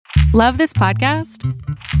Love this podcast?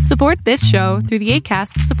 Support this show through the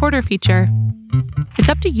Acast supporter feature. It's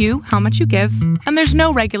up to you how much you give, and there's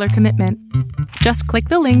no regular commitment. Just click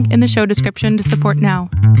the link in the show description to support now.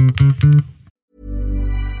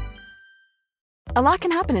 A lot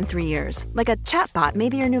can happen in 3 years, like a chatbot may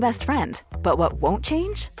be your new best friend. But what won't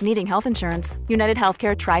change? Needing health insurance. United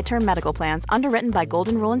Healthcare Tri-Term Medical Plans, underwritten by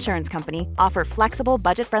Golden Rule Insurance Company, offer flexible,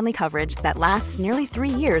 budget-friendly coverage that lasts nearly 3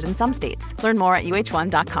 years in some states. Learn more at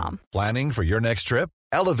uh1.com. Planning for your next trip?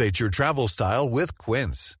 Elevate your travel style with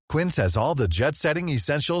Quince. Quince has all the jet-setting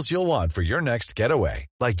essentials you'll want for your next getaway,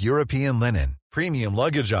 like European linen, premium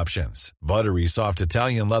luggage options, buttery soft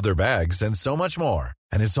Italian leather bags, and so much more.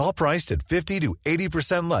 And it's all priced at 50 to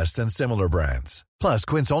 80% less than similar brands. Plus,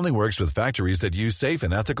 Quince only works with factories that use safe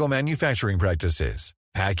and ethical manufacturing practices.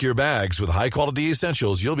 Pack your bags with high-quality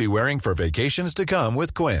essentials you'll be wearing for vacations to come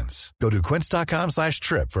with Quince. Go to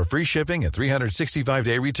quince.com/trip for free shipping and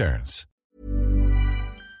 365-day returns.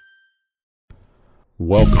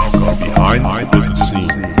 Welcome Behind the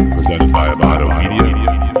Scenes, presented by Amato Media,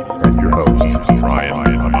 and your host,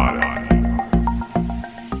 Ryan Amato.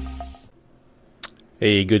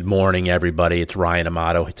 Hey, good morning, everybody. It's Ryan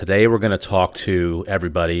Amato. Today we're going to talk to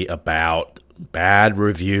everybody about bad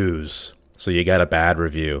reviews. So you got a bad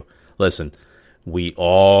review. Listen, we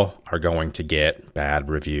all are going to get bad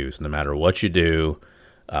reviews, no matter what you do,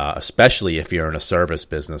 especially if you're in a service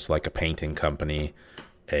business like a painting company,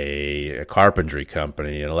 a carpentry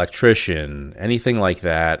company, an electrician, anything like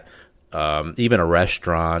that, even a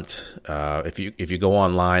restaurant. If you go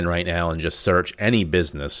online right now and just search any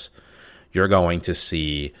business, you're going to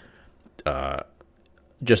see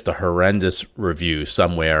just a horrendous review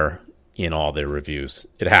somewhere in all their reviews.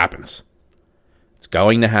 It happens. It's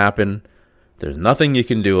going to happen. There's nothing you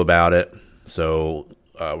can do about it. So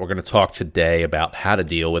we're going to talk today about how to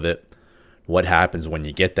deal with it, what happens when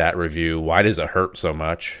you get that review, why does it hurt so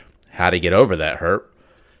much, how to get over that hurt,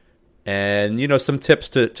 and, some tips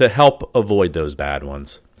to help avoid those bad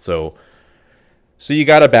ones. So you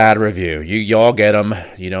got a bad review. You all get them.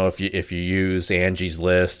 If you use Angie's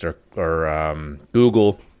List or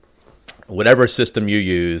Google, whatever system you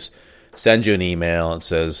use, send you an email and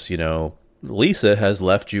says, Lisa has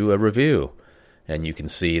left you a review, and you can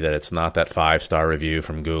see that it's not that 5-star review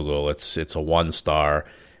from Google. It's a 1-star,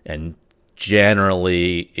 and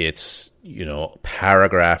generally it's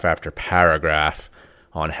paragraph after paragraph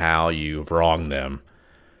on how you've wronged them.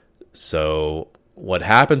 So what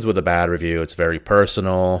happens with a bad review, it's very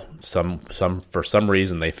personal. Some for some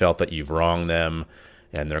reason they felt that you've wronged them,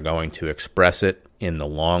 and they're going to express it in the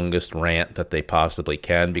longest rant that they possibly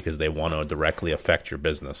can because they want to directly affect your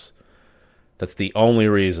business. That's the only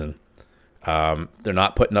reason. They're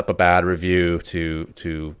not putting up a bad review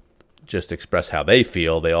to just express how they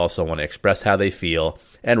feel. They also want to express how they feel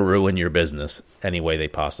and ruin your business any way they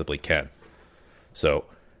possibly can. So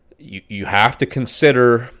you have to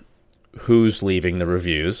consider who's leaving the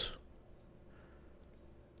reviews.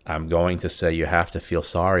 I'm going to say you have to feel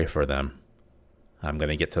sorry for them. I'm going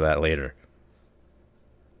to get to that later.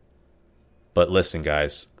 But listen,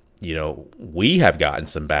 guys, we have gotten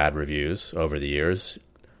some bad reviews over the years,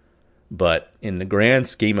 but in the grand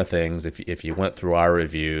scheme of things, if you went through our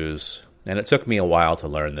reviews, and it took me a while to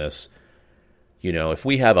learn this, if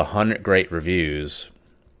we have 100 great reviews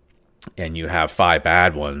and you have 5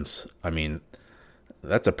 bad ones,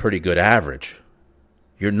 that's a pretty good average.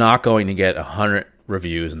 You're not going to get 100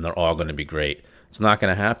 reviews and they're all going to be great. It's not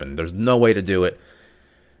going to happen. There's no way to do it.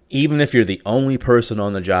 Even if you're the only person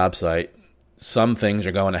on the job site, some things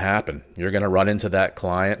are going to happen. You're going to run into that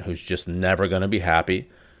client who's just never going to be happy.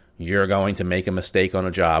 You're going to make a mistake on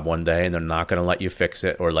a job one day and they're not going to let you fix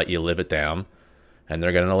it or let you live it down, and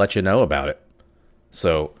they're going to let you know about it.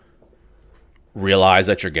 So realize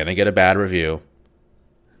that you're going to get a bad review.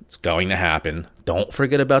 It's going to happen. Don't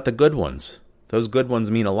forget about the good ones. Those good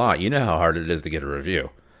ones mean a lot. You know how hard it is to get a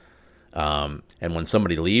review. And when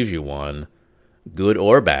somebody leaves you one, good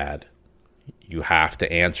or bad, you have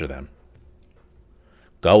to answer them.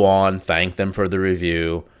 Go on, thank them for the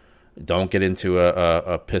review. Don't get into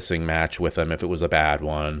a pissing match with them if it was a bad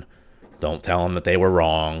one. Don't tell them that they were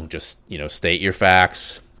wrong. Just, state your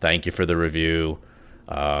facts. Thank you for the review,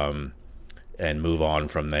 and move on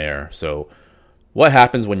from there. So what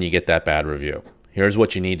happens when you get that bad review? Here's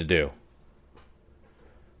what you need to do.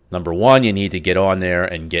 Number one, you need to get on there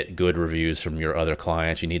and get good reviews from your other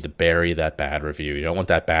clients. You need to bury that bad review. You don't want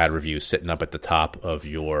that bad review sitting up at the top of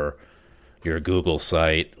your Google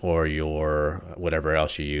site or your whatever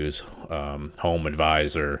else you use, Home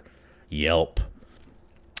Advisor, Yelp.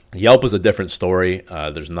 Yelp is a different story.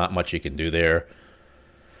 There's not much you can do there.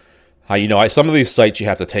 Some of these sites you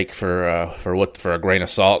have to take for a grain of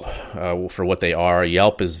salt for what they are.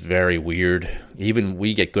 Yelp is very weird. Even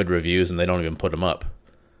we get good reviews and they don't even put them up.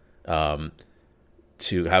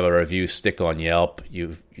 To have a review stick on Yelp,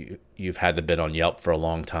 you've had to bid on Yelp for a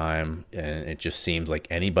long time, and it just seems like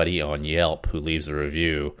anybody on Yelp who leaves a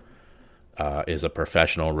review is a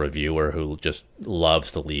professional reviewer who just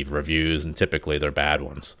loves to leave reviews, and typically they're bad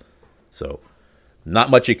ones. So not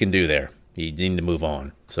much you can do there. You need to move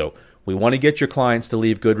on. So we want to get your clients to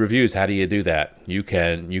leave good reviews. How do you do that? You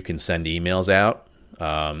can send emails out.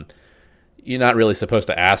 You're not really supposed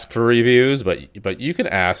to ask for reviews, but you can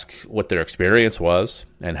ask what their experience was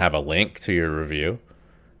and have a link to your review.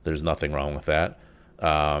 There's nothing wrong with that.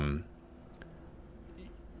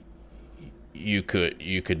 You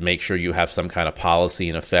could make sure you have some kind of policy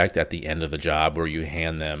in effect at the end of the job where you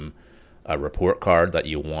hand them a report card that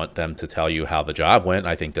you want them to tell you how the job went.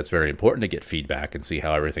 I think that's very important to get feedback and see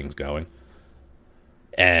how everything's going.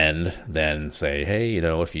 And then say, hey,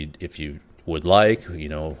 if you would like,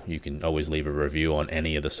 you can always leave a review on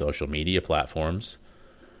any of the social media platforms.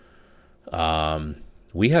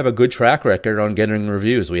 We have a good track record on getting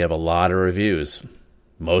reviews. We have a lot of reviews.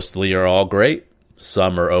 Mostly are all great.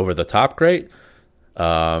 Some are over the top great.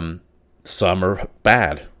 Some are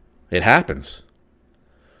bad. It happens.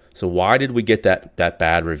 So why did we get that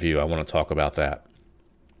bad review? I want to talk about that.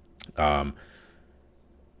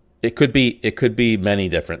 It could be many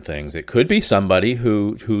different things. It could be somebody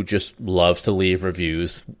who just loves to leave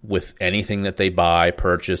reviews with anything that they buy,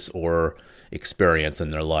 purchase, or experience in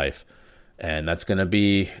their life. And that could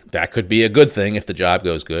be a good thing if the job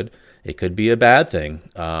goes good. It could be a bad thing.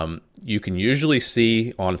 You can usually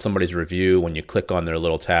see on somebody's review, when you click on their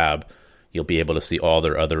little tab, you'll be able to see all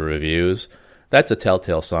their other reviews. That's a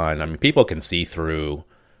telltale sign. I mean, people can see through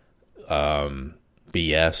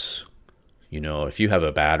BS. If you have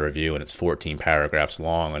a bad review and it's 14 paragraphs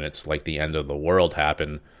long and it's like the end of the world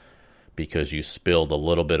happened because you spilled a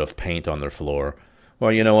little bit of paint on their floor,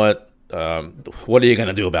 well, you know what? What are you going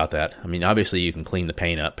to do about that? I mean, obviously you can clean the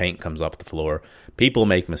paint up. Paint comes off the floor. People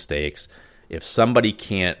make mistakes. If somebody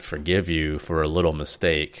can't forgive you for a little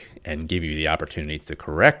mistake and give you the opportunity to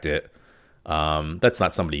correct it, that's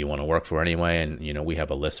not somebody you want to work for anyway. And, we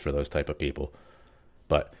have a list for those type of people.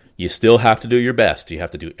 But you still have to do your best. You have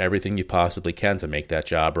to do everything you possibly can to make that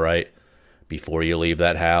job right before you leave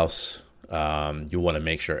that house. You want to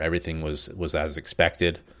make sure everything was as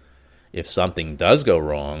expected. If something does go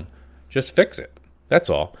wrong, just fix it. That's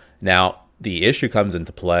all. Now, the issue comes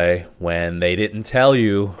into play when they didn't tell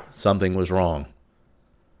you something was wrong.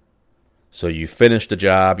 So you finish the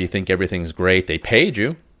job, you think everything's great, they paid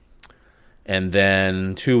you, and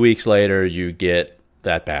then 2 weeks later you get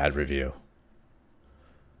that bad review.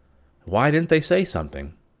 Why didn't they say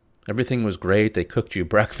something? Everything was great. They cooked you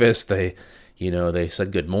breakfast. They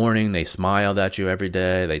said good morning. They smiled at you every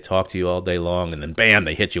day. They talked to you all day long, and then bam,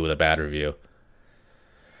 they hit you with a bad review.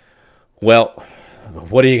 Well,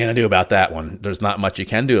 what are you going to do about that one? There's not much you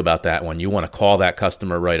can do about that one. You want to call that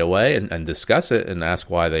customer right away and discuss it and ask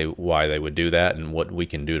why they would do that and what we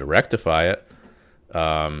can do to rectify it.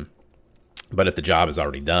 But if the job is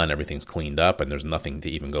already done, everything's cleaned up, and there's nothing to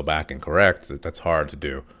even go back and correct, that's hard to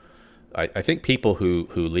do. I think people who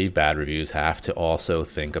leave bad reviews have to also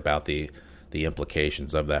think about the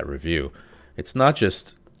implications of that review. It's not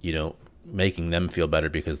just, making them feel better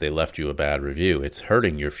because they left you a bad review. It's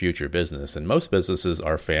hurting your future business. And most businesses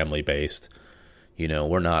are family-based.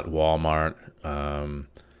 We're not Walmart.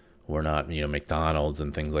 We're not, McDonald's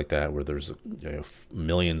and things like that where there's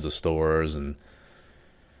millions of stores and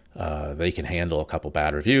they can handle a couple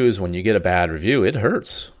bad reviews. When you get a bad review, it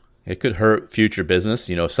hurts. It could hurt future business.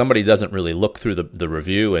 If somebody doesn't really look through the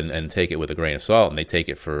review and take it with a grain of salt and they take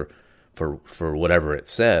it for whatever it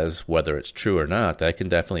says, whether it's true or not, that can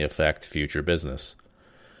definitely affect future business.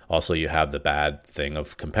 Also, you have the bad thing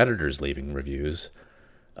of competitors leaving reviews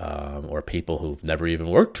or people who've never even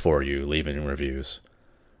worked for you leaving reviews.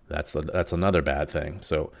 That's another bad thing.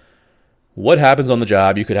 So what happens on the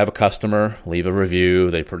job? You could have a customer leave a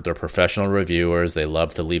review. They're professional reviewers. They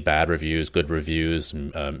love to leave bad reviews, good reviews,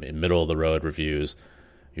 middle-of-the-road reviews.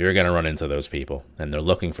 You're going to run into those people, and they're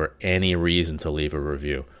looking for any reason to leave a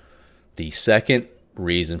review. The second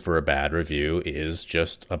reason for a bad review is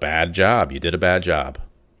just a bad job. You did a bad job.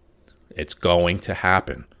 It's going to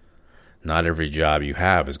happen. Not every job you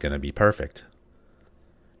have is going to be perfect.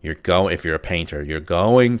 If you're a painter, you're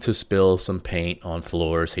going to spill some paint on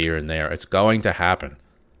floors here and there. It's going to happen.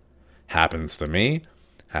 Happens to me.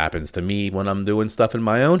 Happens to me when I'm doing stuff in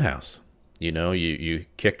my own house. You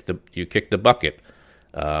kick the bucket,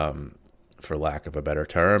 for lack of a better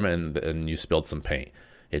term, and you spilled some paint.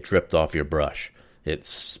 It dripped off your brush. It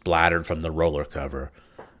splattered from the roller cover.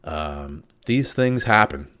 These things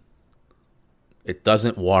happen. It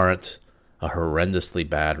doesn't warrant a horrendously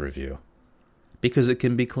bad review because it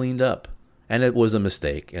can be cleaned up. And it was a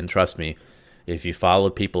mistake. And trust me, if you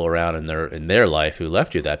followed people around in their life who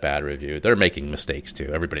left you that bad review, they're making mistakes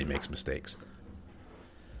too. Everybody makes mistakes.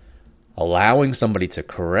 Allowing somebody to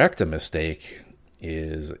correct a mistake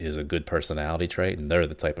is a good personality trait, and they're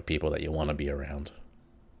the type of people that you want to be around.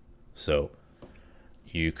 So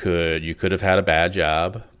you could have had a bad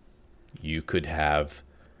job. You could have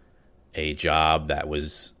a job that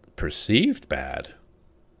was perceived bad,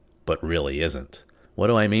 but really isn't. What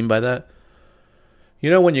do I mean by that? You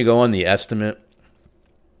know, when you go on the estimate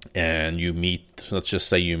and you meet, let's just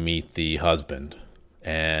say you meet the husband,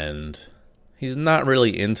 and he's not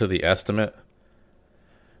really into the estimate.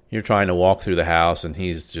 You're trying to walk through the house, and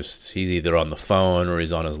he's either on the phone or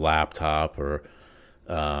he's on his laptop, or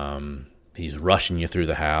he's rushing you through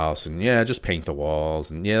the house, and yeah, just paint the walls,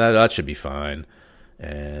 and yeah, that should be fine.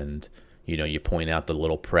 And, you know, you point out the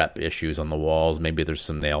little prep issues on the walls. Maybe there's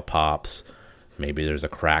some nail pops. Maybe there's a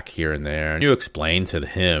crack here and there. And you explain to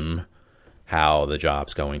him how the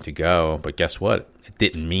job's going to go. But guess what? It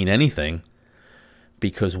didn't mean anything,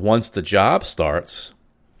 because once the job starts,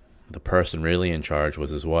 the person really in charge was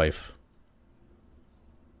his wife.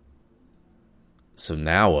 So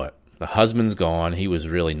now what? The husband's gone. He was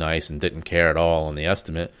really nice and didn't care at all on the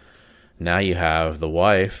estimate. Now you have the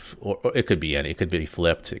wife, or it could be it could be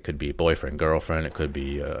flipped. It could be boyfriend, girlfriend. It could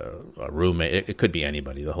be a roommate. It could be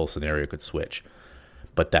anybody. The whole scenario could switch.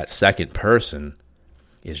 But that second person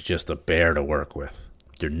is just a bear to work with.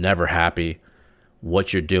 They're never happy.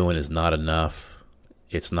 What you're doing is not enough.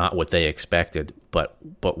 It's not what they expected. But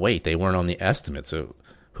wait, they weren't on the estimate, so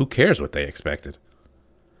who cares what they expected?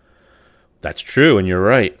 That's true, and you're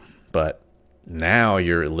right. But now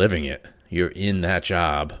you're living it. You're in that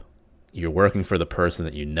job. You're working for the person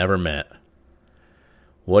that you never met.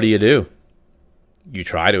 What do? You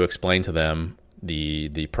try to explain to them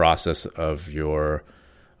the process of your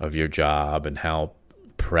job and how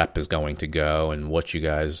prep is going to go and what you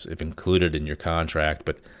guys have included in your contract.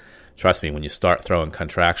 But trust me, when you start throwing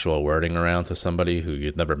contractual wording around to somebody who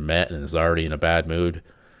you've never met and is already in a bad mood,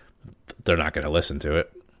 they're not going to listen to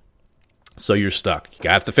it. So you're stuck. You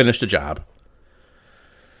have to finish the job.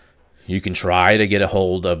 You can try to get a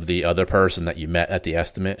hold of the other person that you met at the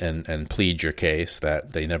estimate and plead your case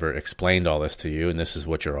that they never explained all this to you, and this is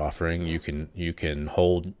what you're offering. You can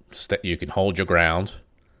hold your ground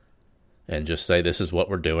and just say, this is what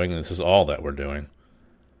we're doing, and this is all that we're doing.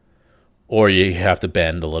 Or you have to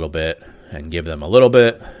bend a little bit and give them a little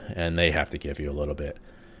bit, and they have to give you a little bit.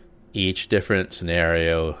 Each different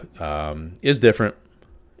scenario is different,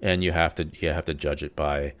 and you have to judge it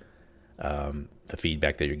by the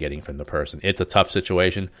feedback that you're getting from the person. It's a tough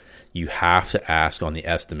situation. You have to ask on the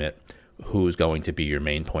estimate who's going to be your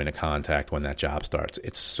main point of contact when that job starts.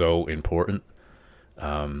 It's so important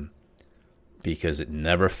because it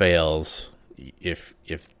never fails. If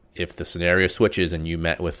the scenario switches and you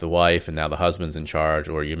met with the wife and now the husband's in charge,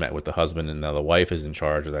 or you met with the husband and now the wife is in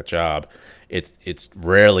charge of that job, it's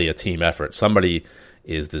rarely a team effort. Somebody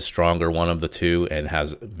is the stronger one of the two and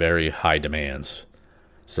has very high demands.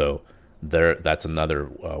 So that's another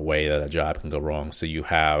way that a job can go wrong. So you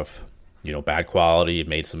have, bad quality, you've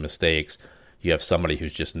made some mistakes. You have somebody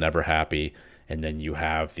who's just never happy, and then you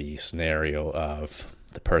have the scenario of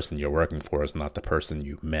the person you're working for is not the person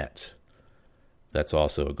you met. That's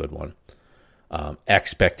also a good one.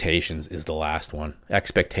 Expectations is the last one.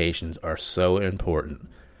 Expectations are so important.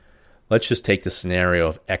 Let's just take the scenario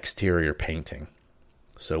of exterior painting.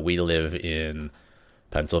 So we live in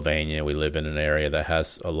Pennsylvania. We live in an area that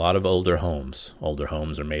has a lot of older homes. Older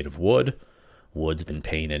homes are made of wood. Wood's been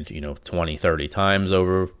painted, 20, 30 times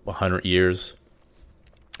over 100 years.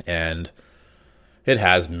 And it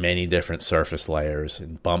has many different surface layers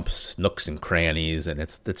and bumps, nooks and crannies, and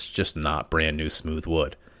it's just not brand new smooth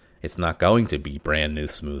wood. It's not going to be brand new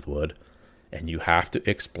smooth wood, and you have to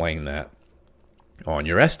explain that on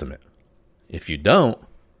your estimate. If you don't,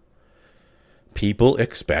 people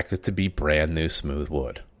expect it to be brand new smooth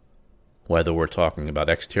wood. Whether we're talking about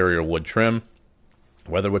exterior wood trim,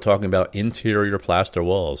 whether we're talking about interior plaster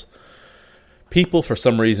walls, people for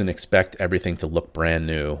some reason expect everything to look brand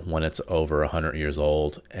new when it's over 100 years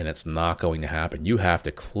old, and it's not going to happen. You have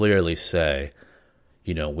to clearly say,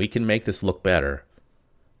 we can make this look better,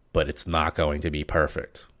 but it's not going to be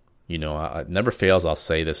perfect. It never fails. I'll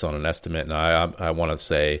say this on an estimate, and I want to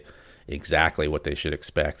say exactly what they should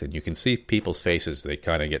expect. And you can see people's faces, they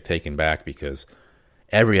kind of get taken back because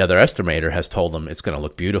every other estimator has told them it's going to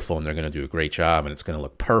look beautiful and they're going to do a great job and it's going to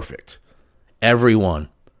look perfect. Everyone.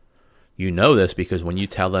 You know this because when you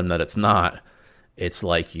tell them that it's not, it's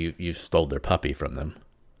like you've stole their puppy from them.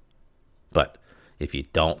 But if you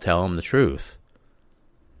don't tell them the truth,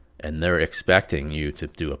 and they're expecting you to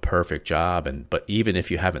do a perfect job, but even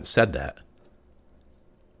if you haven't said that,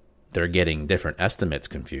 they're getting different estimates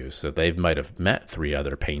confused. So they might have met 3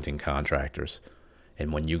 other painting contractors.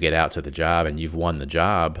 And when you get out to the job and you've won the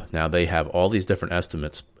job, now they have all these different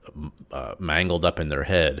estimates mangled up in their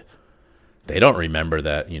head. They don't remember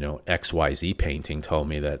that, XYZ Painting told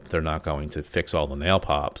me that they're not going to fix all the nail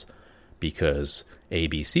pops because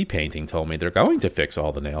ABC Painting told me they're going to fix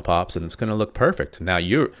all the nail pops and it's going to look perfect. Now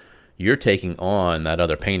you're taking on that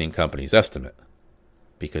other painting company's estimate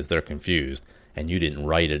because they're confused and you didn't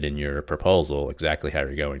write it in your proposal exactly how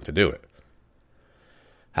you're going to do it.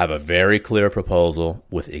 Have a very clear proposal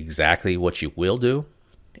with exactly what you will do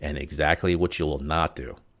and exactly what you will not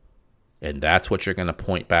do. And that's what you're going to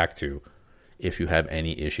point back to if you have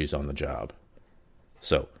any issues on the job.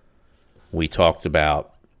 So we talked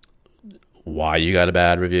about why you got a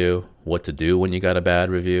bad review, what to do when you got a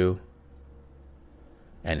bad review,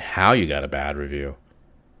 and how you got a bad review.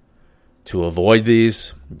 To avoid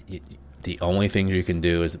these, the only things you can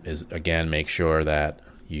do is again, make sure that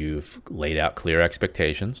you've laid out clear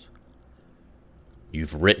expectations.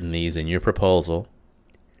 You've written these in your proposal.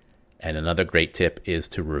 And another great tip is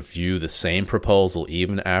to review the same proposal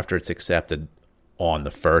even after it's accepted on the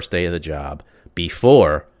first day of the job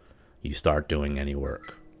before you start doing any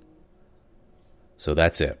work. So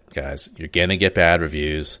that's it, guys. You're going to get bad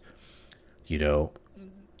reviews.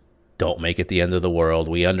 Don't make it the end of the world.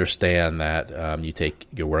 We understand that you take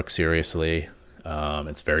your work seriously.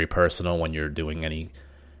 It's very personal when you're doing any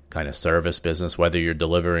kind of service business, whether you're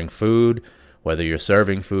delivering food, whether you're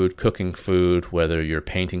serving food, cooking food, whether you're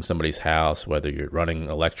painting somebody's house, whether you're running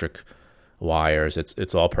electric wires,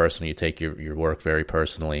 it's all personal. You take your work very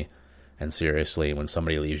personally and seriously. When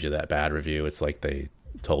somebody leaves you that bad review, it's like they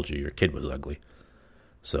told you your kid was ugly.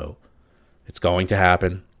 So it's going to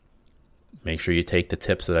happen. Make sure you take the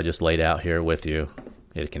tips that I just laid out here with you.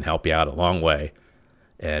 It can help you out a long way.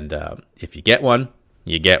 And if you get one,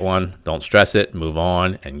 you get one. Don't stress it. Move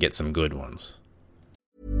on and get some good ones.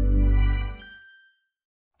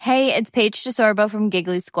 Hey, it's Paige DeSorbo from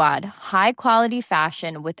Giggly Squad. High quality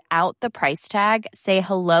fashion without the price tag. Say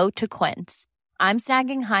hello to Quince. I'm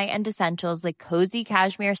snagging high-end essentials like cozy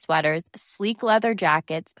cashmere sweaters, sleek leather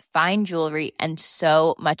jackets, fine jewelry, and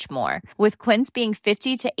so much more. With Quince being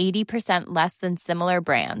 50 to 80% less than similar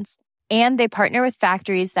brands. And they partner with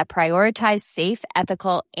factories that prioritize safe,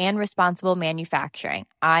 ethical, and responsible manufacturing.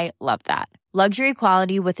 I love that. Luxury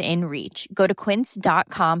quality within reach. Go to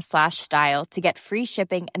quince.com/style to get free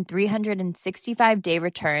shipping and 365-day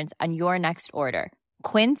returns on your next order.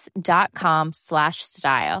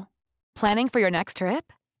 Quince.com/style. Planning for your next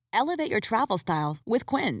trip? Elevate your travel style with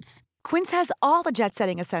Quince. Quince has all the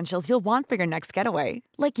jet-setting essentials you'll want for your next getaway,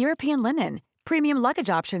 like European linen, premium luggage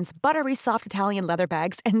options, buttery soft Italian leather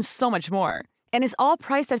bags, and so much more. And is all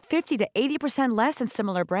priced at 50 to 80% less than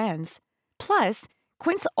similar brands. Plus,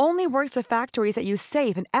 Quince only works with factories that use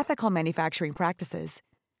safe and ethical manufacturing practices.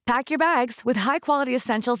 Pack your bags with high-quality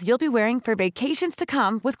essentials you'll be wearing for vacations to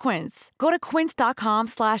come with Quince. Go to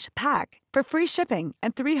quince.com/pack for free shipping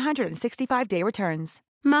and 365-day returns.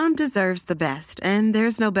 Mom deserves the best, and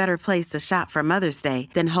there's no better place to shop for Mother's Day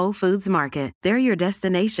than Whole Foods Market. They're your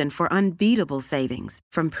destination for unbeatable savings,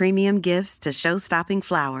 from premium gifts to show-stopping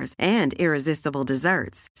flowers and irresistible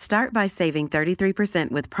desserts. Start by saving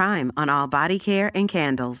 33% with Prime on all body care and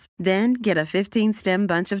candles. Then get a 15-stem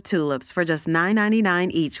bunch of tulips for just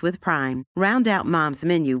 $9.99 each with Prime. Round out Mom's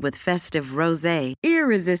menu with festive rosé,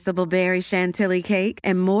 irresistible berry chantilly cake,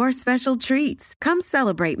 and more special treats. Come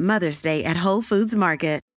celebrate Mother's Day at Whole Foods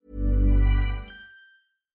Market.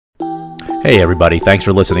 Hey everybody, thanks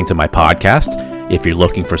for listening to my podcast. If you're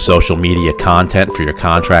looking for social media content for your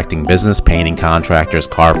contracting business, painting contractors,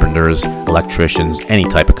 carpenters, electricians, any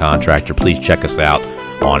type of contractor, please check us out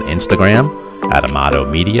on Instagram at Amato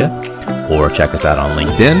Media or check us out on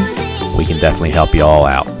LinkedIn. We can definitely help you all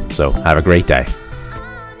out. So have a great day.